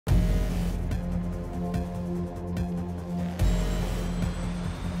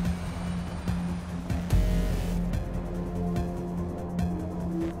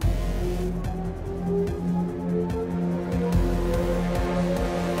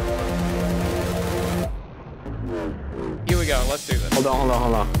go. Let's do this. Hold on.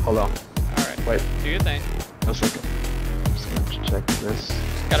 All right. Wait. Do your thing. A second. I'm just gonna check this.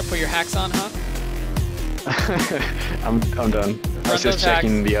 Gotta put your hacks on, huh? I'm done. I was just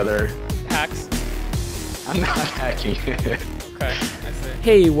checking the other hacks. I'm not hacking. Okay, I see.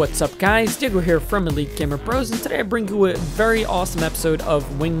 Hey, what's up guys? Diego here from Elite Gamer Bros, and today I bring you a very awesome episode of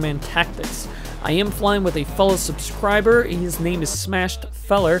Wingman Tactics. I am flying with a fellow subscriber. His name is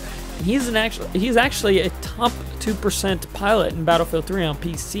Smashdfeller, and he's actually a top 2% pilot in Battlefield 3 on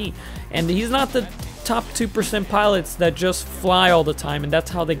PC. And he's not the top 2% pilots that just fly all the time, and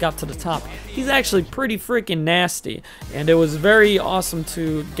that's how they got to the top. He's actually pretty freaking nasty, and it was very awesome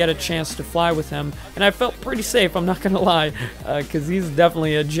to get a chance to fly with him, and I felt pretty safe, I'm not gonna lie, because he's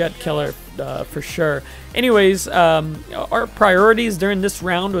definitely a jet killer for sure. Anyways, our priorities during this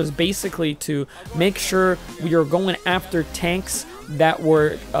round was basically to make sure we are going after tanks that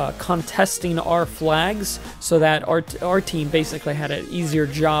were contesting our flags, so that our team basically had an easier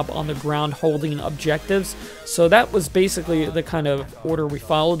job on the ground holding objectives. So that was basically the kind of order we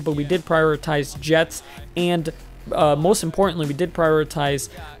followed, but we did prioritize jets, and most importantly, we did prioritize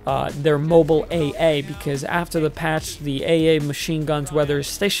their mobile AA, because after the patch, the AA machine guns, whether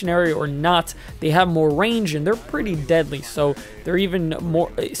stationary or not, they have more range and they're pretty deadly, so they're even more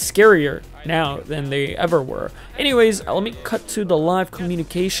scarier now than they ever were. Anyways, let me cut to the live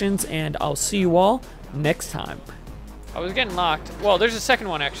communications, and I'll see you all next time. I was getting locked. Well, there's a second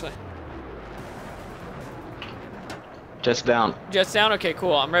one actually. Jets down. Jets down? Okay,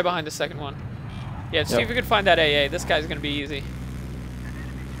 cool. I'm right behind the second one. Yeah, see if we can find that AA. This guy's gonna be easy.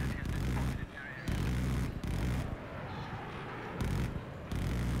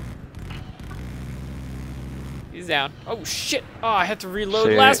 He's down. Oh shit! Oh, I had to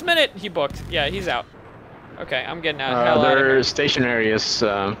reload last minute. He booked. Yeah, he's out. Okay, I'm getting out. Hell out of here. Stationary is.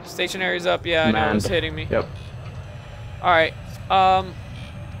 Stationary's up. Yeah, I know it's hitting me. Yep. All right.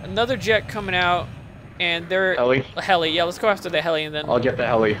 Another jet coming out, and they're heli. Yeah, let's go after the heli, and then I'll get the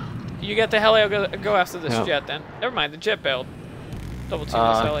heli. You get the heli, I'll go after this jet then. Never mind, the jet bailed. Double team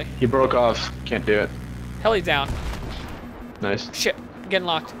this heli. He broke off. Can't do it. Heli down. Nice. Shit, I'm getting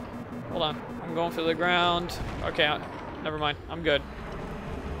locked. Hold on. I'm going for the ground. Okay, never mind. I'm good.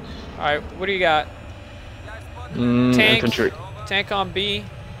 Alright, what do you got? Tank. Infantry. Tank on B.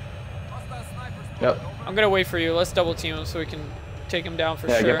 Yep. I'm gonna wait for you. Let's double team him so we can take him down for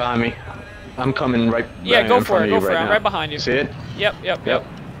sure. Yeah, get behind me. I'm coming right. Yeah, go for it. Go for it. Now. I'm right behind you. See it? Yep.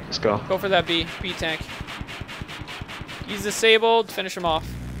 Let's go. Go for that B tank. He's disabled. Finish him off.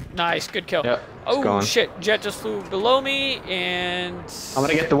 Nice, good kill. Yep. Oh shit! Jet just flew below me, and I'm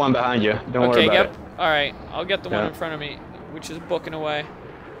gonna get the one behind you. Don't worry about it. All right, I'll get the one in front of me, which is booking away.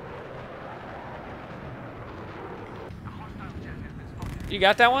 You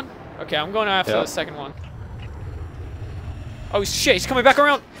got that one? Okay, I'm going after the second one. Oh shit! He's coming back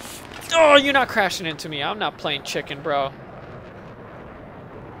around. Oh, you're not crashing into me. I'm not playing chicken, bro.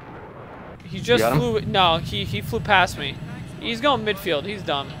 He just flew. No, he flew past me. He's going midfield. He's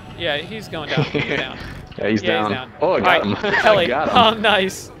dumb. Yeah, he's going down. He's down. Yeah, he's down. Oh, I got him. Heli. Got him. Oh,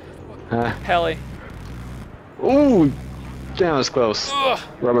 nice. Heli. Ooh, damn, that's close. Ugh.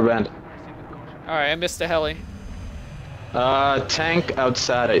 Rubber band. All right, I missed the heli. Tank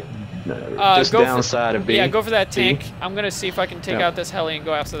outside it. Just downside of B. Yeah, go for that tank. I'm gonna see if I can take out this heli and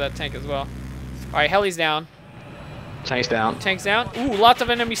go after that tank as well. All right, heli's down. Tank's down. Tank's down. Ooh, lots of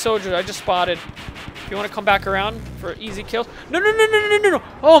enemy soldiers. I just spotted. If you want to come back around for easy kills. No.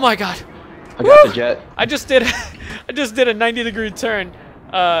 Oh my god. I got the jet. I just did a 90-degree turn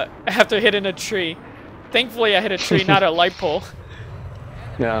after hitting a tree. Thankfully, I hit a tree, not a light pole.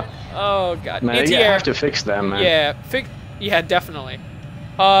 Yeah. Oh god. Man, you have to fix them, man. Yeah, yeah, definitely.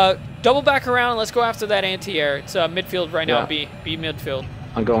 Double back around. Let's go after that anti-air. It's midfield right now. B midfield.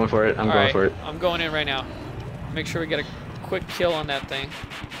 I'm going for it. I'm going for it. I'm going in right now. Make sure we get a quick kill on that thing.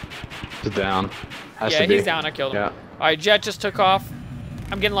 He's down. Yeah, he's down. I killed him. Yeah. All right, jet just took off.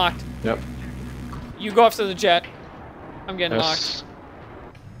 I'm getting locked. Yep. You go after the jet. I'm getting locked.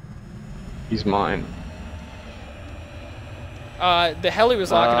 He's mine. The heli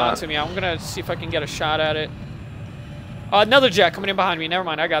was locking onto me. I'm gonna see if I can get a shot at it. Another jet coming in behind me. Never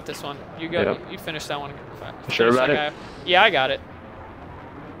mind. I got this one. You got. You finished that one. Sure about it? Yeah, I got it.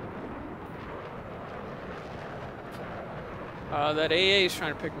 That AA is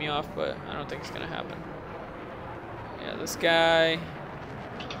trying to pick me off, but I don't think it's gonna happen. Yeah, this guy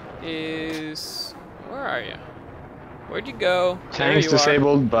is. Where are you? Where'd you go? Tank's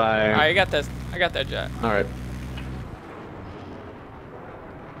disabled by. All right, I got that. I got that jet. All right.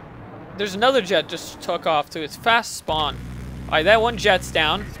 There's another jet just took off too. It's fast spawn. All right, that one jet's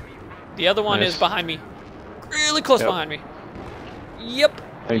down. The other one is behind me. Really close behind me. Yep.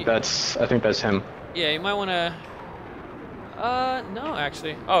 I think that's him. Yeah, you might want to... no,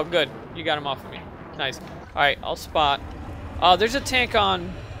 actually. Oh, good. You got him off of me. Nice. All right, I'll spot. There's a tank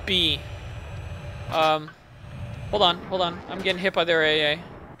on B. Hold on. I'm getting hit by their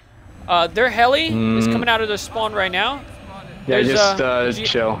AA. Their heli is coming out of their spawn right now. Yeah, There's,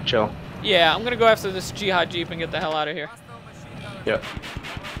 just chill. Yeah, I'm gonna go after this Jihad Jeep and get the hell out of here. Yep.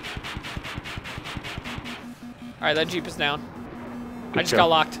 Alright, that Jeep is down. Good I just kill. got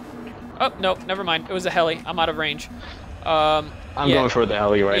locked. Oh, nope, never mind. It was a heli. I'm out of range. I'm yeah. going for the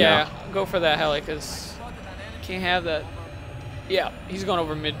heli right now. Yeah, go for that heli, because can't have that. Yeah, he's going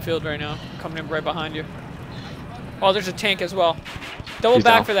over midfield right now. Coming in right behind you. Oh, there's a tank as well. Double He's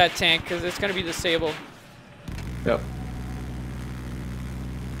back down. for that tank, because it's going to be disabled. Yep.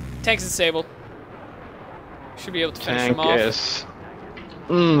 Tank's disabled. Should be able to finish Tank him off. is...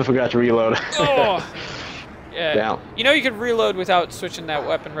 I forgot to reload. Oh! Yeah. Down. You know you can reload without switching that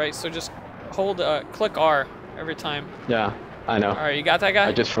weapon, right? So just hold, click R every time. Yeah, I know. Alright, you got that guy?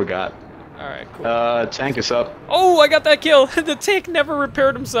 I just forgot. Alright, cool. Tank is up. Oh, I got that kill! The tank never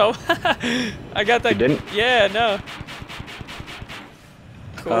repaired himself. I got that. You didn't? Yeah, no.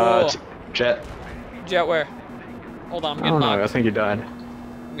 Cool. Jet. Jet where? Hold on, I'm I getting don't know, I locked. think he died.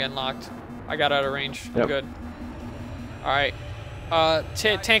 I'm getting locked. I got out of range. I'm Yep. good. Alright.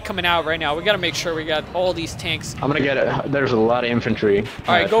 Tank coming out right now. We gotta make sure we got all these tanks. I'm gonna get it. There's a lot of infantry.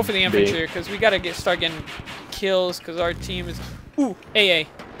 Alright, go for the B. infantry, because we gotta start getting kills, because our team is... Ooh, AA.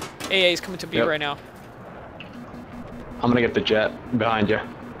 AA is coming to B Yep. right now. I'm gonna get the jet behind you.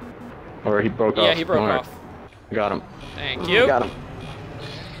 Or he broke off. Yeah, he broke Alright. off. Got him. Thank you. Got him.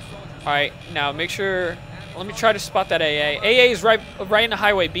 Alright, now make sure... Let me try to spot that AA. AA is right in the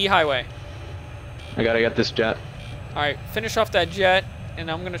highway, B highway. I gotta get this jet. Alright, finish off that jet, and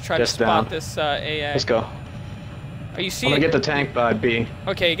I'm gonna try Just to spot down. this AA. Let's go. Are you I'm seeing? gonna get the tank by B.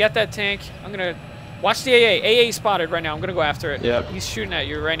 Okay, you got that tank. I'm gonna watch the AA. AA spotted right now. I'm gonna go after it. Yep. He's shooting at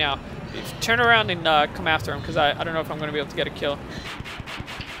you right now. Turn around and come after him, because I don't know if I'm gonna be able to get a kill.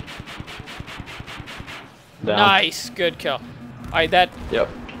 Down. Nice, good kill. Alright,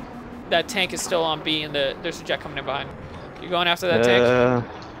 that tank is still on B, and there's a jet coming in behind. You going after that tank?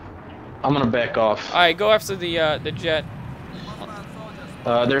 I'm gonna back off. Alright, go after the jet.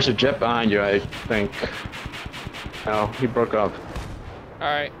 There's a jet behind you, I think. Oh, he broke up.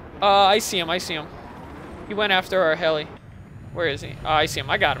 Alright. I see him. He went after our heli. Where is he? Oh, I see him.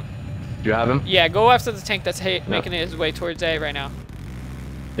 I got him. Do you have him? Yeah, go after the tank that's making his way towards A right now.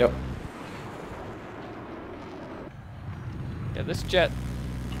 Yep. Yeah, this jet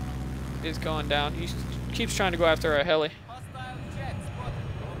is going down. He keeps trying to go after our heli.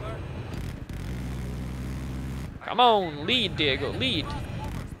 Come on, lead, Diego, lead.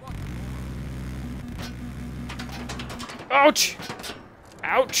 Ouch!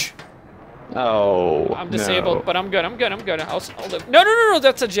 Ouch! Oh. I'm disabled, but I'm good. I'll live. No,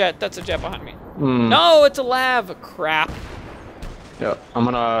 that's a jet. That's a jet behind me. Mm. No, it's a lav. Crap. Yep. I'm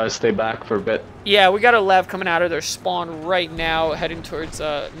gonna stay back for a bit. Yeah, we got a lav coming out of their spawn right now, heading towards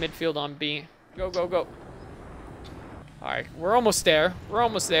midfield on B. Go, go, go. Alright, we're almost there. Or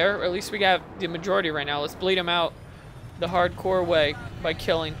at least we got the majority right now. Let's bleed them out the hardcore way by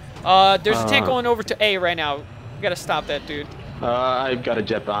killing. There's a tank going over to A right now. We gotta stop that dude. I've got a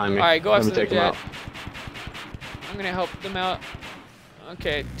jet behind me. Alright, go after the take him jet. out. I'm gonna help them out.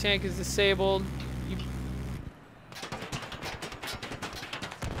 Okay, tank is disabled.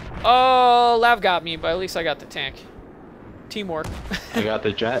 Oh, Lav got me, but at least I got the tank. Teamwork. I got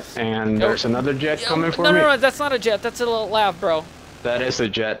the jet, and there's another jet coming for me. No, that's not a jet. That's a little Lav, bro. That is a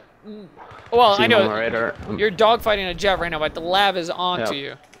jet. Well, I know. Radar. You're dogfighting a jet right now, but the Lav is onto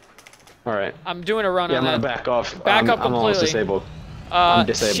you. Alright. I'm doing a run Yeah, on I'm that. gonna back off. Back up I'm almost completely. disabled. I'm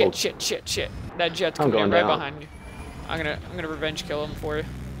disabled. Shit. That jet's I'm coming in going right down. behind you. I'm gonna revenge kill him for you.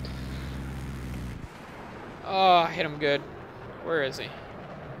 Oh, I hit him good. Where is he?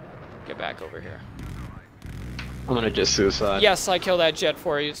 Get back over here. I'm gonna just suicide. Yes, I kill that jet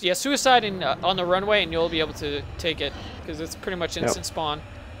for you. Yeah, suicide on the runway, and you'll be able to take it because it's pretty much instant spawn.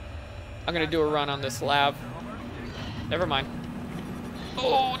 I'm gonna do a run on this lab. Never mind.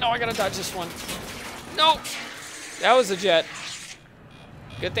 Oh no, I gotta dodge this one. No, that was a jet.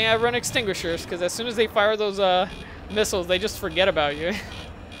 Good thing I run extinguishers, because as soon as they fire those missiles, they just forget about you.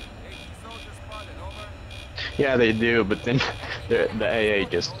 Yeah, they do, but then the AA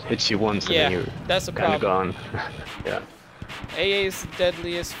just hits you once and then you're that's the kind of problem. gone. Yeah. AA is the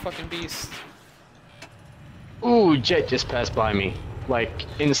deadliest fucking beast. Ooh, jet just passed by me, like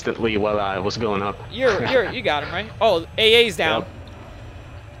instantly while I was going up. You got him right. Oh, AA's down. Yep.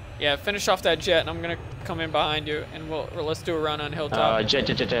 Yeah, finish off that jet, and I'm gonna come in behind you, and let's do a run on hilltop.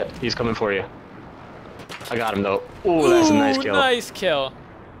 Jet. He's coming for you. I got him though. Ooh, that's a nice kill. Nice kill.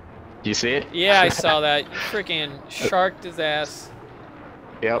 Do you see it? Yeah, I saw that. You freaking sharked his ass.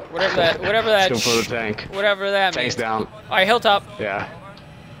 Yep. Whatever that. Let's go for the tank. Whatever that Tank's means. down. All right, hilltop. Yeah.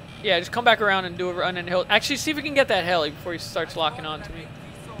 Yeah, just come back around and do a run in hill. Actually, see if we can get that heli before he starts locking on to me.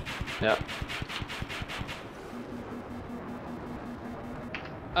 Yep.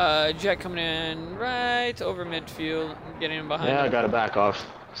 Jet coming in right over midfield. I'm getting him behind. Yeah, him. I gotta back off.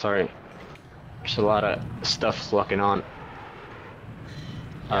 Sorry. There's a lot of stuff looking on.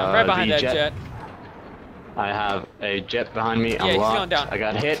 Yeah, I'm right behind that jet. I have a jet behind me. Yeah, I'm he's locked. going down. I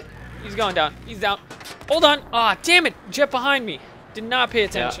got hit. He's going down. He's down. Hold on. Ah, damn it. Jet behind me. Did not pay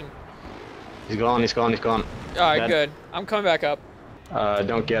attention. Yeah. He's gone. All right, good. I'm coming back up.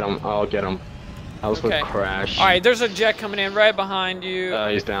 Don't get him. I'll get him. I was with crash. All right, there's a jet coming in right behind you.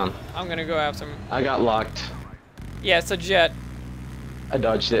 He's down. I'm gonna go after him. I got locked. Yeah, it's a jet. I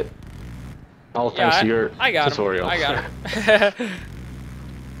dodged it. All thanks to your tutorial. I got him.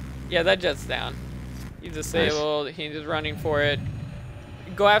 Yeah, that jet's down. He's disabled. Nice. He's just running for it.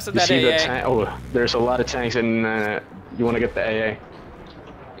 Go after that AA. Oh, there's a lot of tanks, and you want to get the AA?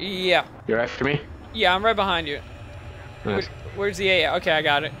 Yeah. You're after me? Yeah, I'm right behind you. Nice. Where's the AA? Okay, I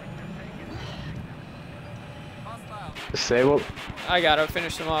got it. Disabled. I got it.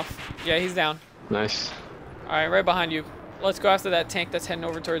 Finished him off. Yeah, he's down. Nice. All right, right behind you. Let's go after that tank that's heading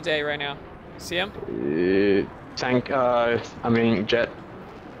over towards A right now. See him? Tank, jet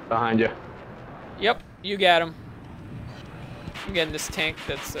behind you. Yep, you got him. I'm getting this tank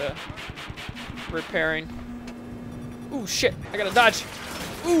that's repairing. Ooh, shit. I gotta dodge.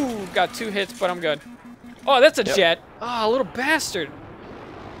 Ooh, got 2 hits, but I'm good. Oh, that's a jet. Ah, little bastard.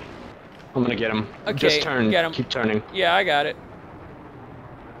 I'm gonna get him. Okay, just turn. get him. Keep turning. Yeah, I got it.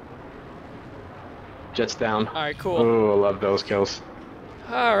 Jet's down. All right, cool. Ooh, I love those kills.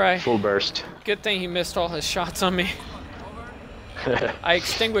 All right. Full burst. Good thing he missed all his shots on me. I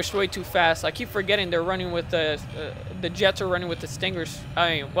extinguished way too fast. I keep forgetting they're running with the jets are running with extinguishers.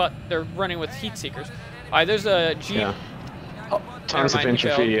 They're running with heat seekers. All right, there's a Jeep. Yeah. Tons of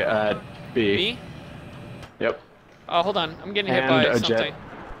infantry at B. B? Yep. Oh, hold on. I'm getting hit by something. Jet.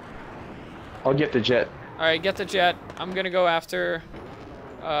 I'll get the jet. All right, get the jet. I'm gonna go after.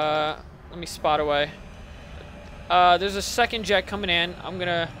 Let me spot away. There's a second jet coming in.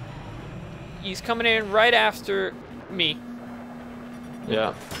 He's coming in right after me.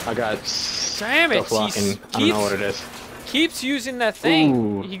 Yeah, I got. Damn it! I don't know what it is. Keeps using that thing.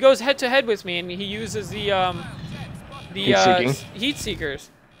 Ooh. He goes head to head with me, and he uses the heat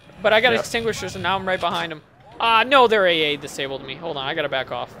seekers. But I got extinguishers, and now I'm right behind him. Ah, no, their AA disabled me. Hold on, I gotta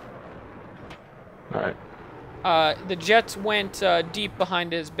back off. All right. The jets went deep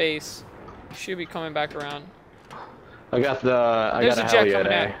behind his base. Should be coming back around. There's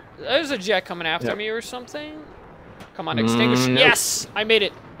a jet coming after me or something. Come on, extinguish. Nope. Yes, I made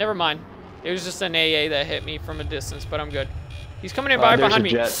it. Never mind. It was just an AA that hit me from a distance, but I'm good. He's coming in behind me.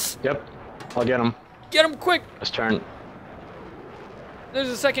 Jet. Yep, I'll get him. Get him quick. Let's turn. There's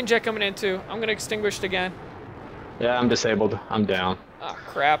a second jet coming in too. I'm gonna extinguish it again. Yeah, I'm disabled. I'm down. Ah,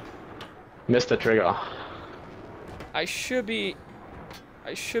 crap. Missed the trigger. I should be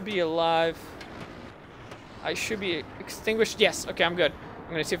alive. I should be extinguished. Yes. Okay, I'm good.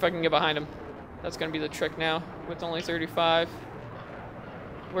 I'm gonna see if I can get behind him. That's gonna be the trick now. With only 35.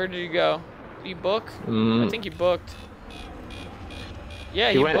 Where did he go? Did he book? I think he booked.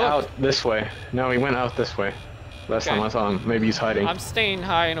 Yeah, he went booked. out this way. No, he went out this way. Last time I saw him. Maybe he's hiding. I'm staying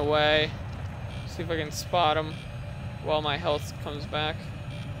high and away. See if I can spot him while my health comes back.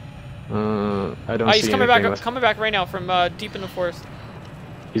 I don't see he's coming back. Left. Coming back right now from deep in the forest.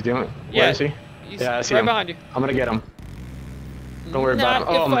 He's doing. Yeah. Where is he? He's I see right him. behind you. I'm gonna get him. Don't worry about him.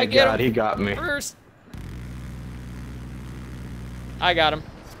 Oh my god, he got me. First. I got him.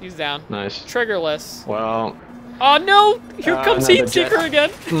 He's down. Nice. Triggerless. Well. Oh no! Here comes Heat Seeker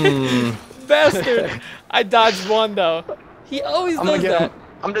again. Bastard. I dodged one though. He always does that.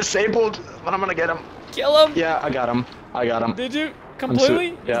 I'm disabled, but I'm gonna get him. Kill him. Yeah, I got him. Did you?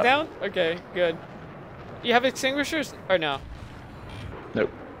 Completely? Yeah. He's down? Okay, good. You have extinguishers? Or no?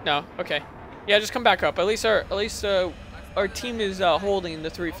 Nope. No, okay. Yeah, just come back up. At least our team is holding the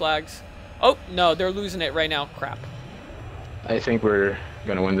 3 flags. Oh, no, they're losing it right now. Crap. I think we're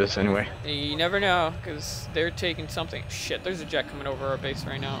gonna win this anyway. You never know, because they're taking something. Shit, there's a jet coming over our base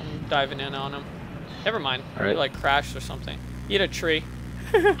right now. I'm diving in on him. Never mind. All right. He like crashed or something. He hit a tree.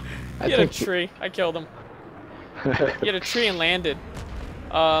 He hit a tree. I killed him. He hit a tree and landed.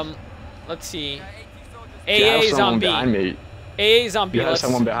 Let's see. AA is on B. Behind me. AA is on B. You have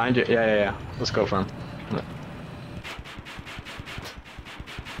someone behind you? Yeah. Let's go for him.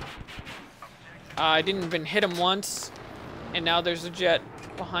 I didn't even hit him once, and now there's a jet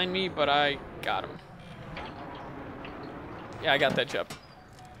behind me, but I got him. Yeah, I got that jet.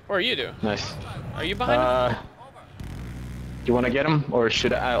 Or you do. Nice. Are you behind him? You want to get him, or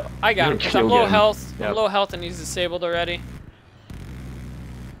should I? I got him, because I'm low health. Yep. I'm low health and he's disabled already.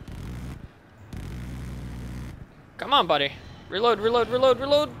 Come on, buddy. Reload, reload, reload,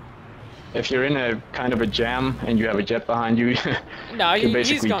 reload. If you're in a kind of a jam and you have a jet behind you, no, you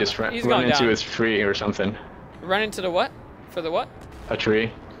basically he's gone, just run down. into a tree or something. Run into the what? For the what? A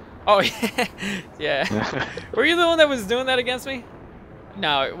tree. Oh, yeah. Were you the one that was doing that against me?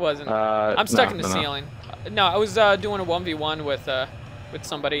 No, it wasn't. I'm stuck in the ceiling. No, I was doing a 1v1 with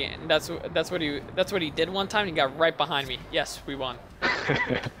somebody, and that's what he did one time. He got right behind me. Yes, we won.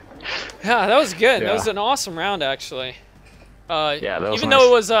 Yeah, that was good. Yeah. That was an awesome round, actually. Yeah, that was even nice. though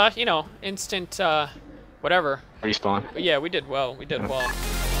it was you know, instant whatever. Respawn. But yeah, we did well. We did well.